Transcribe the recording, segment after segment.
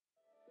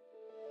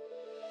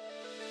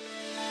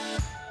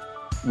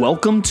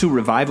Welcome to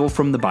Revival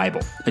from the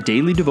Bible, a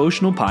daily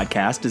devotional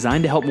podcast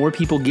designed to help more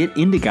people get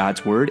into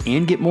God's Word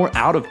and get more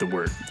out of the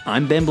Word.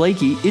 I'm Ben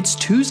Blakey. It's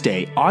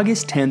Tuesday,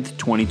 August 10th,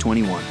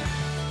 2021.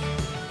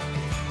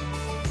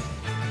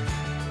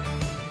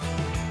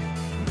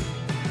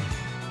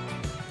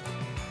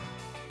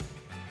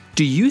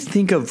 Do you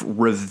think of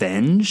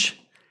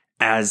revenge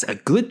as a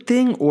good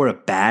thing or a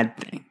bad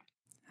thing?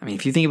 I mean,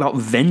 if you think about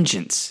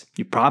vengeance,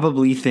 you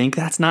probably think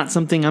that's not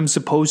something I'm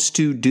supposed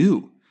to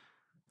do.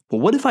 But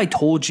what if I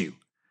told you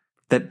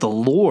that the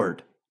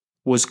Lord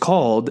was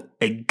called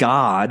a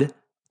God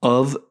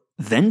of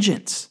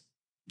vengeance?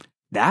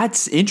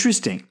 That's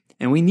interesting.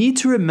 And we need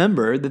to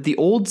remember that the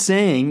old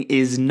saying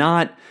is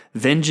not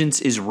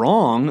vengeance is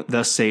wrong,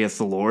 thus saith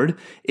the Lord.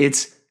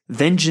 It's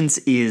vengeance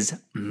is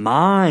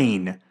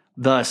mine,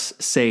 thus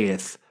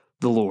saith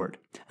the Lord.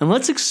 And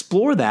let's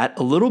explore that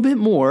a little bit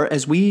more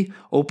as we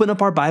open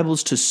up our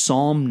Bibles to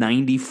Psalm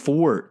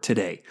 94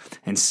 today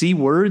and see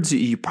words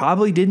you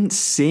probably didn't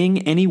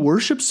sing any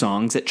worship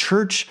songs at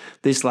church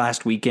this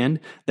last weekend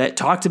that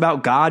talked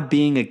about God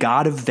being a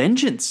God of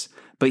vengeance.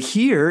 But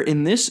here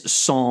in this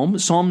Psalm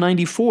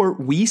 94,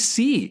 we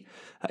see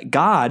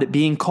God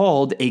being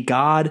called a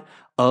God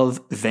of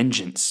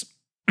vengeance.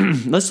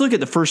 Let's look at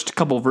the first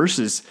couple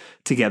verses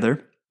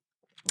together.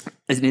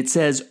 And it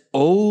says,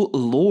 O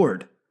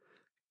Lord,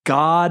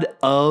 God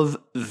of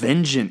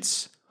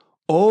vengeance.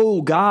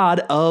 O God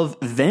of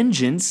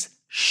vengeance,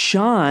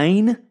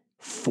 shine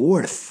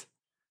forth.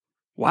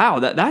 Wow,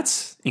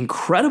 that's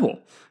incredible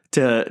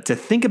to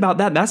think about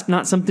that. That's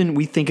not something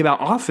we think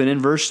about often.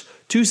 And verse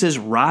 2 says,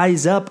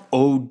 Rise up,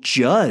 O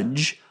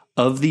judge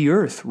of the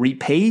earth.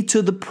 Repay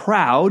to the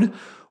proud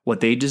what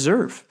they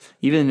deserve.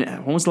 Even,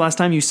 when was the last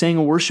time you sang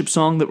a worship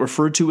song that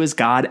referred to as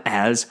God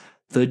as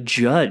the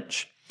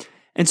judge?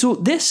 And so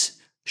this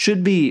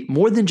should be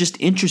more than just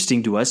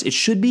interesting to us. It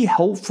should be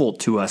helpful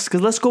to us.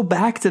 Because let's go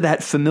back to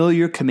that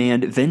familiar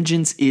command,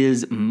 vengeance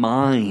is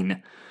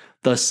mine,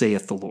 thus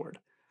saith the Lord.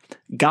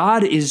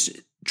 God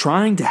is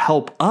trying to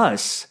help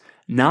us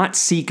not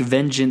seek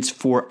vengeance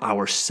for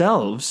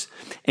ourselves.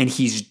 And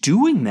he's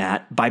doing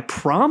that by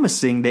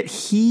promising that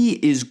he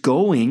is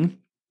going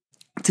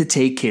to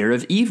take care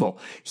of evil.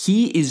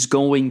 He is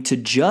going to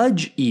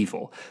judge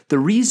evil. The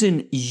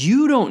reason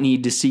you don't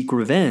need to seek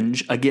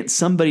revenge against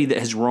somebody that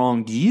has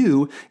wronged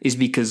you is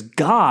because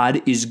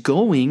God is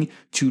going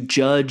to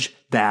judge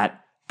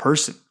that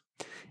person.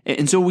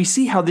 And so we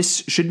see how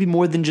this should be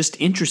more than just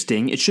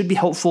interesting. It should be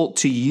helpful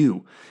to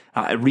you.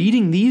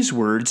 Reading these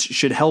words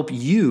should help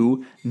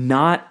you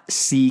not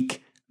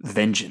seek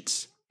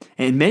vengeance.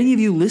 And many of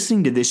you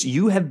listening to this,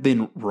 you have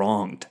been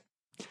wronged.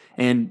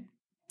 And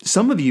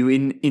some of you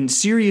in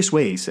serious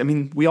ways. I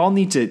mean, we all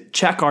need to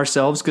check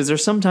ourselves because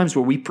there's sometimes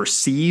where we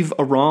perceive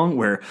a wrong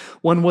where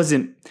one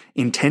wasn't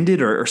intended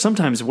or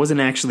sometimes it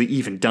wasn't actually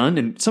even done.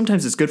 And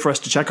sometimes it's good for us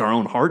to check our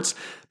own hearts.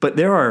 But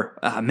there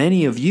are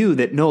many of you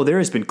that know there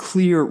has been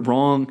clear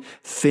wrong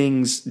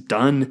things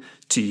done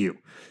to you.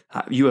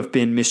 You have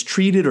been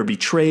mistreated or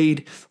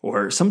betrayed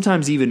or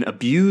sometimes even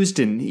abused.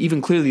 And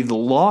even clearly the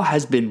law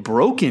has been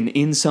broken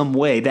in some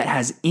way that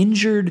has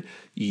injured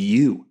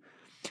you.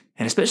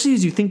 And especially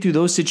as you think through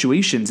those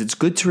situations, it's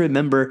good to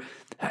remember,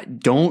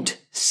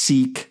 don't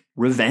seek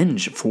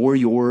revenge for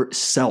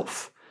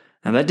yourself.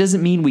 Now, that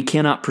doesn't mean we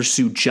cannot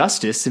pursue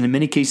justice, and in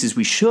many cases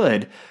we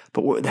should,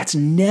 but that's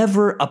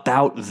never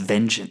about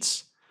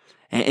vengeance.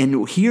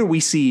 And here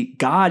we see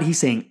God, he's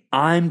saying,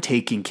 I'm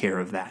taking care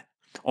of that.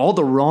 All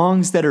the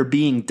wrongs that are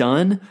being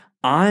done,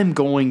 I'm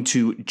going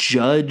to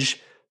judge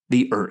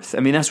the earth. I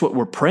mean, that's what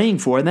we're praying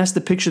for, and that's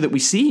the picture that we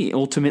see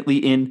ultimately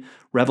in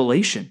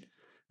Revelation.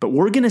 But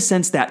we're going to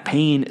sense that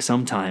pain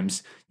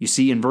sometimes. You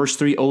see in verse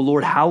 3, O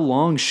Lord, how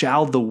long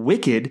shall the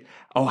wicked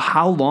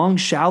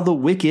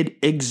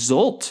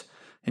exult?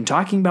 And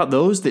talking about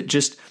those that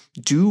just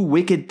do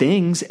wicked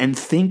things and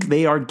think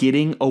they are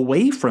getting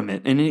away from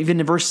it. And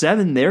even in verse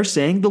 7, they're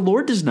saying the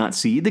Lord does not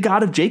see, the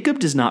God of Jacob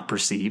does not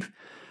perceive.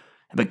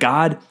 But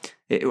God,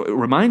 it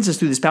reminds us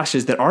through this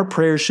passage that our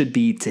prayers should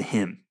be to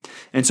him.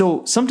 And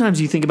so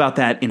sometimes you think about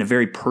that in a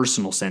very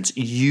personal sense.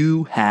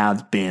 You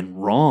have been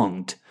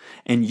wronged.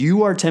 And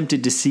you are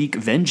tempted to seek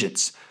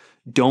vengeance.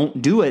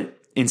 Don't do it.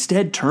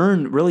 Instead,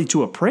 turn really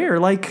to a prayer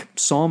like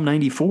Psalm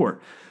 94.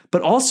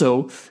 But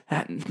also,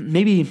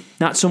 maybe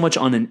not so much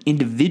on an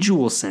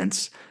individual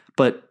sense,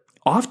 but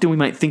often we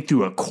might think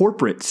through a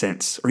corporate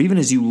sense, or even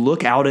as you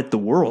look out at the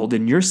world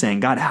and you're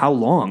saying, God, how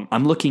long?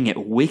 I'm looking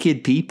at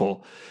wicked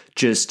people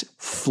just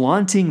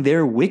flaunting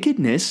their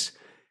wickedness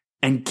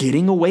and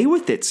getting away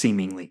with it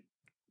seemingly.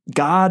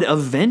 God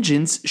of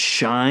vengeance,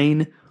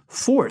 shine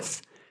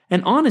forth.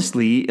 And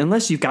honestly,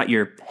 unless you've got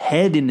your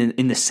head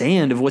in the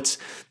sand of what's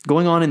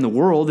going on in the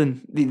world,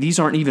 and these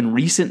aren't even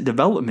recent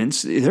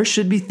developments, there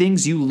should be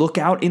things you look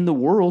out in the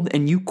world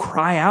and you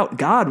cry out,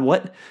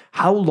 God,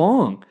 how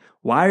long?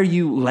 Why are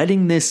you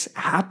letting this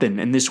happen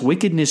and this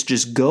wickedness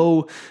just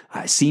go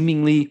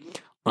seemingly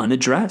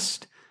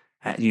unaddressed?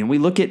 We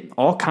look at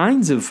all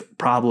kinds of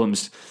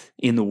problems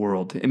in the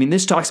world. I mean,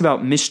 this talks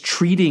about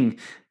mistreating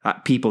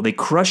people. They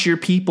crush your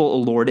people, O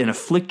Lord, and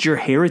afflict your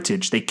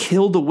heritage. They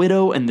kill the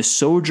widow and the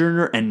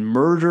sojourner and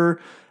murder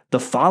the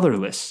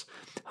fatherless.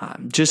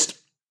 Just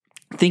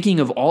thinking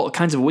of all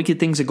kinds of wicked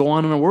things that go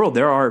on in the world.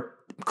 There are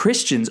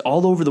Christians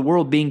all over the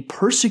world being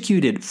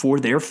persecuted for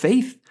their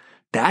faith.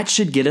 That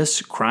should get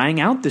us crying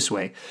out this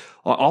way.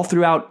 All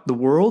throughout the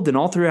world and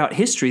all throughout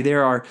history,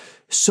 there are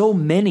so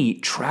many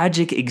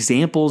tragic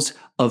examples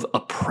of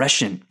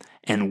oppression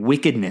and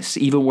wickedness,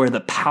 even where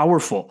the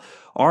powerful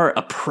are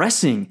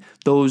oppressing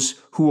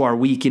those who are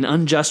weak in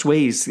unjust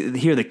ways.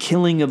 Here, the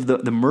killing of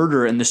the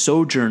murderer and the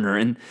sojourner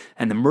and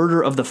the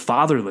murder of the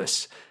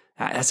fatherless.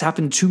 That's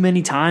happened too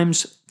many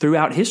times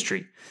throughout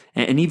history.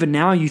 And even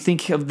now, you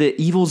think of the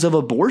evils of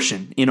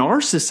abortion in our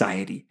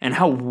society and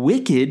how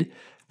wicked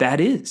that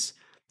is.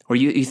 Or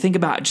you think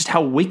about just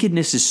how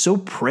wickedness is so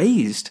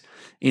praised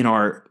in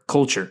our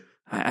culture.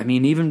 I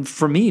mean, even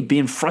for me,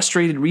 being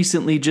frustrated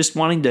recently, just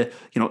wanting to,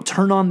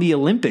 turn on the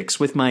Olympics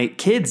with my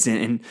kids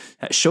and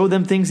show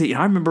them things that,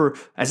 I remember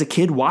as a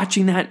kid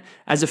watching that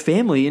as a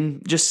family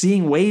and just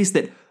seeing ways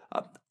that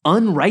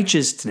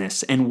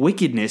unrighteousness and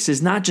wickedness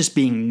is not just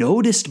being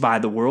noticed by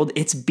the world,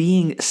 it's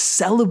being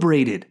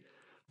celebrated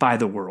by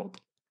the world.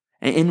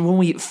 And when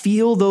we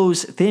feel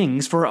those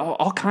things for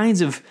all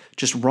kinds of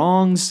just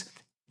wrongs,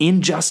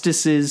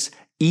 injustices,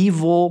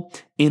 evil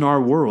in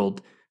our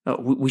world,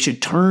 we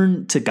should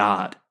turn to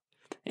God.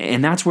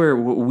 And that's where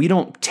we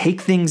don't take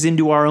things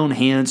into our own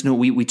hands. No,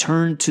 we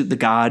turn to the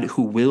God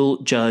who will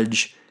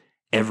judge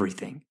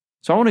everything.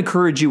 So I want to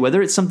encourage you,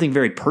 whether it's something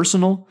very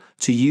personal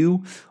to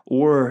you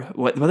or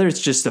whether it's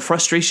just the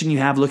frustration you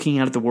have looking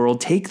out at the world,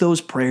 take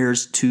those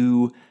prayers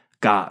to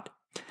God.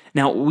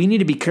 Now, we need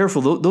to be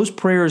careful. Those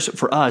prayers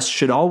for us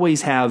should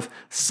always have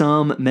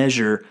some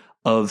measure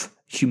of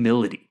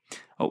humility.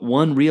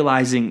 One,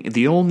 realizing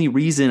the only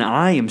reason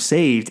I am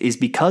saved is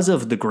because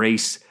of the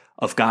grace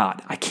of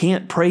God. I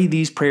can't pray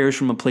these prayers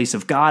from a place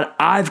of God.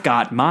 I've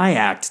got my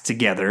act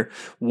together.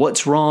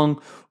 What's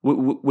wrong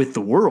with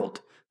the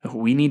world?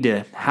 We need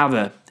to have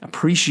an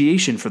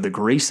appreciation for the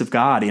grace of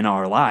God in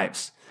our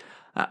lives.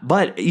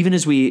 But even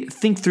as we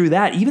think through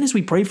that, even as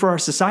we pray for our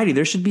society,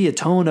 there should be a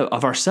tone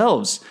of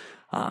ourselves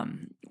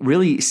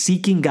really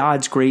seeking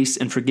God's grace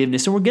and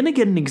forgiveness. And we're going to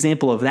get an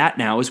example of that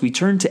now as we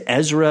turn to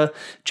Ezra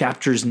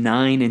chapters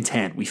 9 and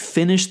 10. We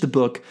finished the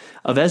book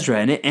of Ezra,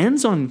 and it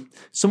ends on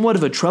somewhat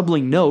of a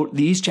troubling note.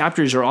 These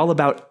chapters are all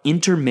about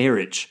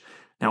intermarriage.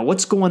 Now,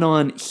 what's going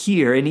on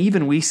here? And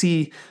even we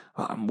see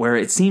where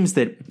it seems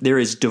that there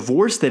is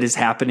divorce that is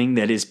happening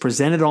that is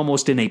presented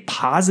almost in a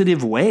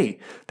positive way,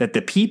 that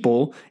the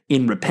people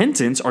in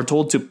repentance are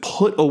told to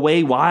put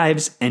away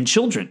wives and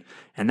children.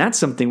 And that's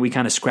something we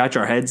kind of scratch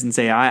our heads and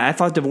say, I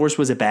thought divorce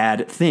was a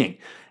bad thing.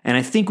 And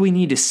I think we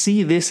need to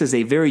see this as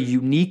a very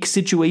unique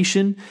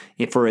situation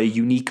for a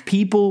unique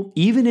people,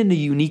 even in a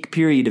unique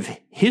period of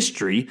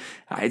history.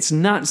 It's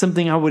not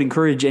something I would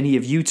encourage any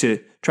of you to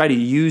try to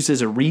use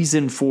as a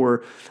reason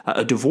for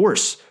a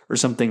divorce or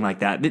something like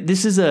that.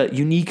 This is a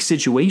unique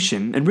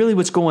situation. And really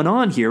what's going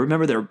on here,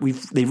 remember,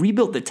 they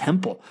rebuilt the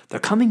temple. They're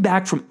coming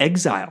back from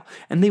exile.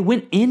 And they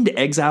went into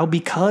exile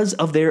because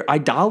of their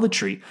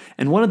idolatry.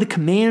 And one of the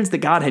commands that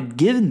God had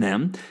given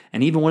them,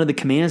 and even one of the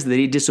commands that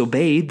they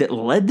disobeyed that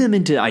led them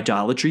into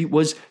idolatry,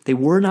 was they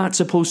were not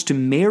supposed to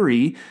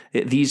marry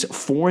these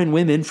foreign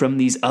women from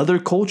these other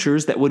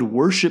cultures that would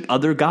worship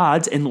other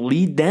gods and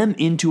lead them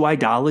into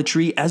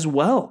idolatry as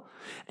well.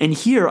 And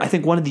here, I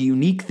think one of the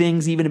unique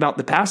things even about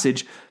the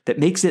passage that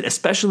makes it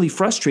especially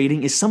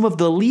frustrating is some of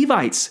the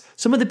Levites,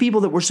 some of the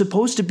people that were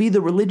supposed to be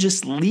the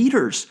religious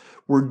leaders,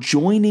 were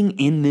joining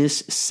in this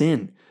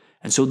sin.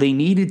 And so they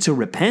needed to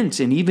repent,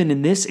 and even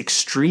in this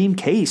extreme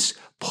case,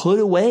 put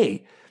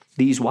away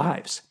these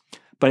wives.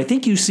 But I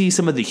think you see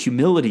some of the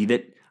humility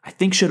that I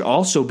think should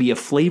also be a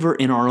flavor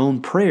in our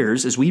own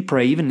prayers as we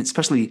pray, even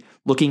especially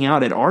looking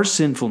out at our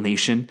sinful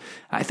nation.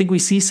 I think we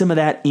see some of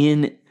that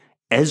in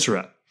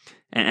Ezra,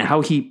 and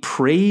how he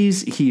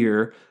prays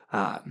here,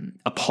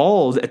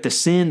 appalled at the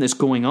sin that's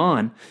going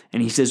on.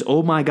 And he says,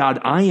 "Oh my God,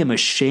 I am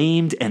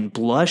ashamed and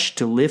blush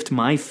to lift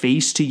my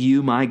face to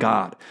you, my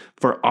God.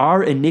 For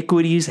our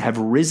iniquities have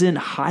risen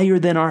higher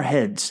than our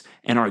heads,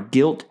 and our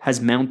guilt has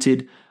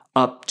mounted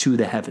up to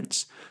the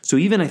heavens." So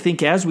even I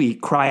think as we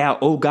cry out,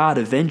 "Oh God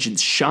of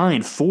vengeance,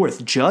 shine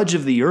forth, judge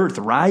of the earth,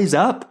 rise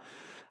up,"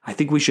 I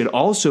think we should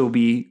also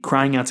be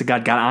crying out to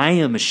God, "God, I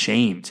am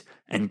ashamed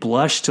and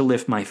blush to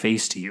lift my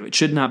face to you." It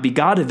should not be,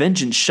 "God of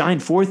vengeance, shine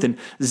forth and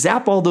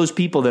zap all those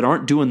people that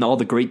aren't doing all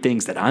the great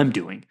things that I'm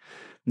doing."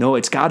 No,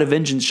 it's, "God of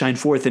vengeance, shine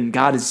forth," and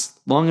God, as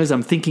long as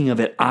I'm thinking of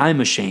it, I'm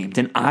ashamed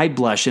and I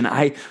blush and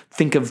I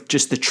think of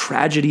just the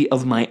tragedy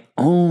of my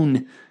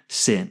own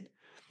sin.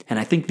 And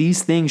I think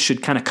these things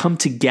should kind of come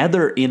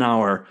together in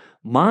our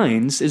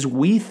minds as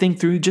we think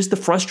through just the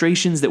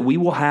frustrations that we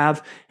will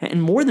have,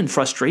 and more than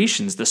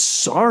frustrations, the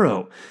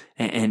sorrow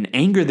and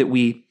anger that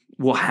we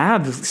will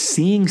have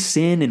seeing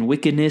sin and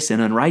wickedness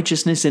and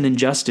unrighteousness and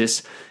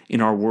injustice in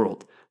our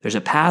world. There's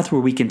a path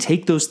where we can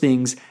take those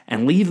things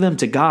and leave them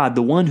to God,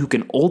 the one who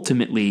can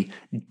ultimately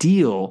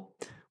deal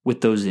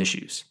with those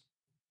issues.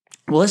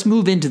 Well, let's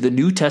move into the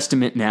New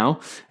Testament now,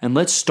 and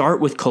let's start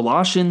with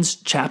Colossians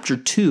chapter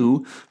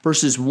 2,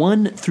 verses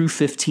 1 through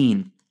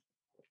 15.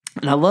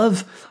 And I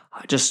love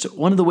just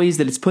one of the ways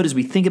that it's put as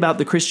we think about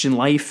the Christian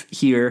life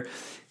here,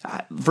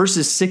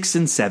 verses 6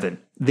 and 7.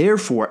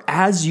 Therefore,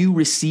 as you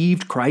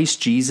received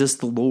Christ Jesus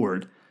the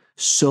Lord,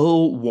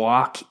 so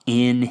walk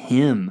in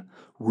him,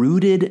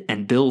 rooted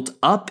and built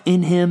up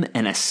in him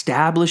and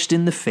established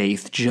in the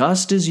faith,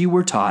 just as you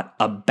were taught,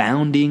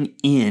 abounding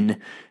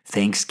in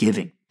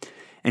thanksgiving.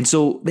 And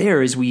so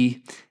there, as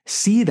we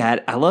see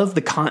that, I love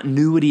the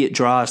continuity it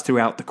draws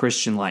throughout the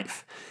Christian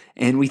life.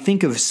 And we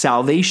think of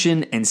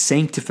salvation and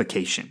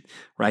sanctification,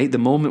 right? The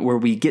moment where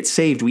we get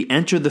saved, we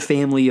enter the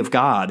family of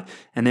God.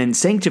 And then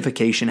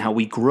sanctification, how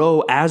we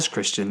grow as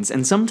Christians.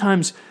 And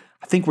sometimes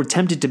I think we're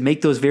tempted to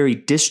make those very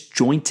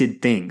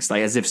disjointed things,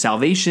 like as if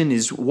salvation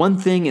is one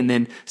thing and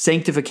then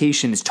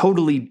sanctification is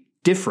totally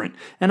different.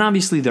 And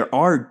obviously there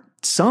are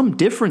some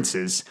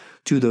differences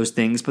to those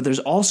things, but there's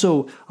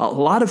also a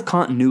lot of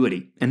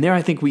continuity. And there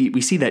I think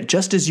we see that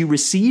just as you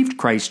received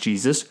Christ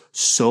Jesus,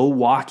 so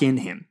walk in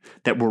him,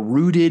 that we're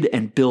rooted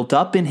and built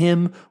up in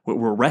him,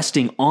 we're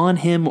resting on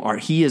him, or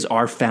he is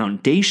our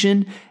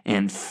foundation,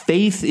 and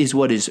faith is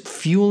what is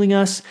fueling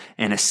us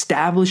and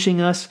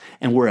establishing us,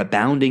 and we're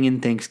abounding in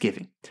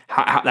thanksgiving.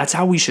 That's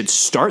how we should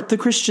start the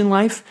Christian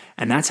life,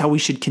 and that's how we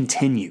should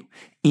continue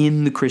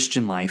in the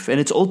Christian life. And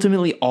it's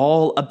ultimately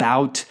all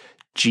about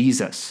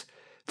Jesus.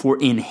 For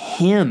in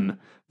him,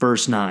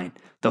 verse 9,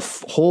 the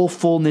whole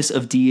fullness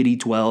of deity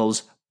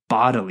dwells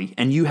bodily,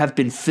 and you have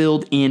been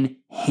filled in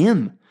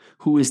him,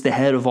 who is the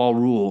head of all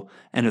rule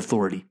and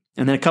authority.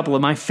 And then a couple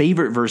of my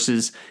favorite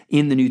verses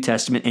in the New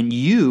Testament. And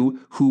you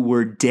who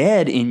were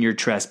dead in your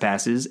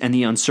trespasses and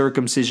the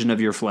uncircumcision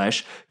of your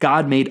flesh,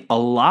 God made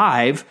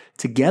alive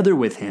together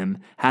with him,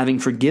 having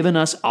forgiven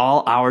us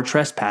all our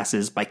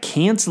trespasses by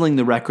canceling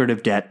the record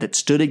of debt that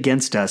stood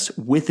against us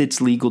with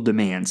its legal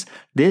demands.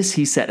 This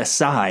he set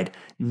aside,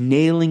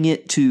 nailing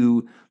it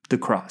to the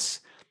cross.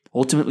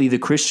 Ultimately, the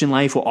Christian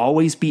life will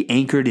always be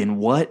anchored in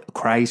what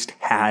Christ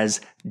has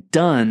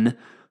done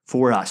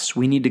for us.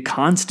 We need to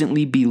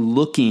constantly be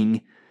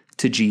looking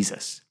to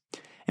Jesus.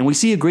 And we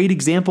see a great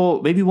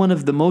example, maybe one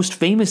of the most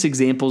famous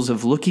examples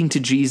of looking to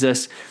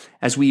Jesus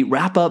as we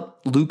wrap up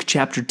Luke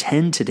chapter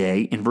 10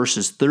 today in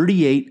verses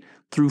 38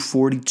 through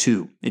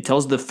 42. It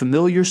tells the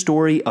familiar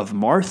story of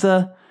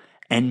Martha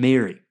and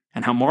Mary,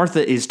 and how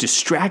Martha is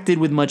distracted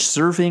with much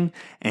serving,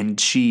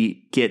 and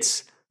she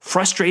gets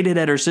frustrated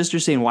at her sister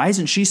saying, "Why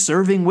isn't she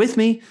serving with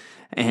me?"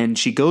 And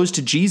she goes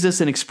to Jesus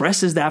and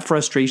expresses that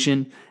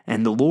frustration,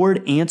 and the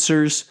Lord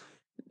answers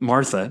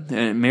Martha.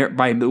 And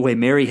by the way,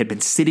 Mary had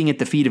been sitting at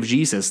the feet of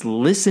Jesus,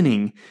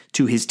 listening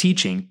to his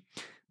teaching.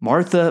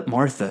 "Martha,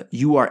 Martha,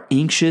 you are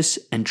anxious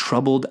and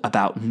troubled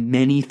about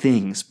many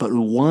things, but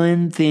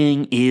one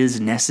thing is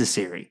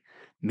necessary.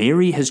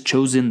 Mary has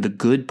chosen the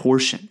good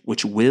portion,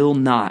 which will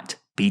not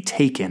be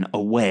taken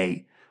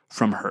away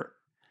from her."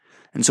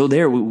 And so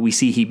there we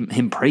see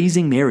him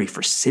praising Mary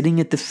for sitting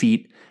at the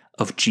feet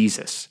of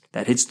Jesus,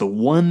 that it's the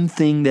one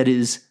thing that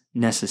is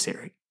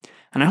necessary.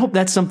 And I hope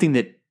that's something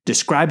that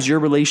describes your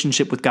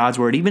relationship with God's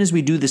word. Even as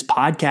we do this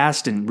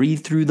podcast and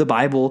read through the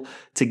Bible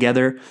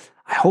together,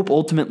 I hope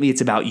ultimately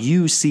it's about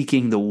you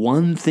seeking the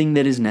one thing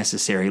that is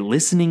necessary,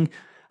 listening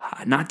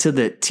not to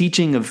the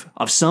teaching of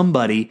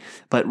somebody,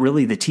 but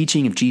really the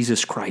teaching of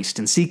Jesus Christ,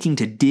 and seeking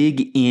to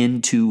dig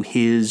into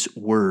his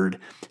word.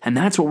 And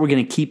that's what we're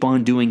going to keep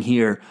on doing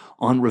here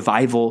on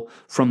Revival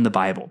from the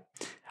Bible.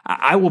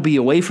 I will be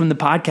away from the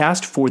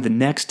podcast for the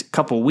next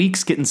couple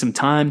weeks, getting some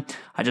time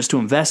just to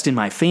invest in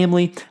my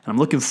family, and I'm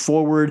looking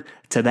forward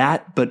to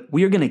that. But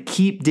we are going to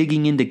keep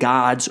digging into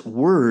God's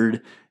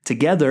word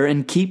together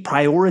and keep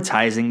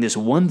prioritizing this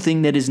one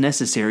thing that is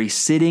necessary,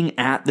 sitting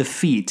at the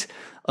feet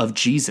of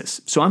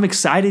Jesus. So I'm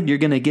excited. You're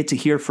going to get to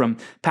hear from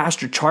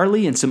Pastor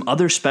Charlie and some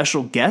other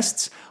special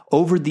guests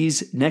over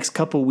these next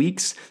couple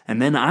weeks. And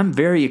then I'm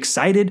very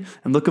excited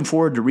and looking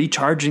forward to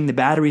recharging the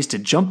batteries, to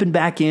jumping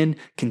back in,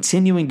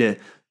 continuing to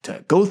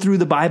go through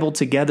the Bible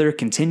together,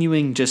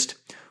 continuing just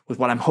with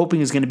what I'm hoping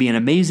is going to be an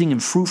amazing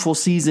and fruitful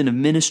season of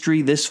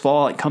ministry this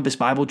fall at Compass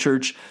Bible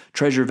Church,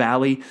 Treasure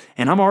Valley.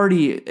 And I'm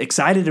already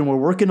excited, and we're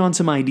working on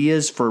some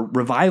ideas for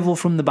Revival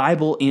from the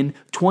Bible in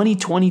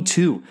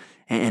 2022.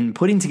 And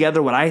putting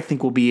together what I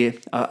think will be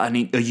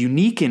a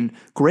unique and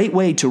great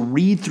way to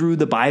read through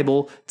the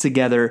Bible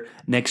together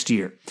next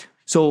year.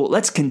 So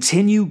let's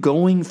continue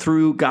going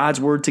through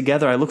God's word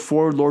together. I look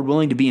forward, Lord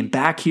willing, to being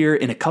back here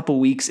in a couple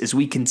weeks as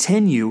we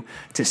continue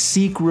to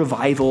seek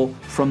revival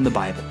from the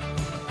Bible.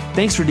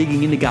 Thanks for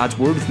digging into God's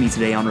word with me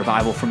today on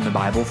Revival from the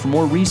Bible. For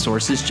more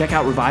resources, check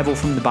out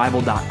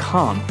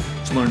revivalfromthebible.com.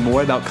 To learn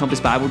more about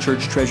Compass Bible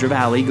Church Treasure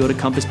Valley, go to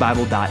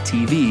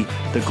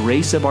compassbible.tv. The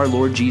grace of our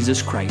Lord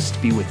Jesus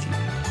Christ be with you.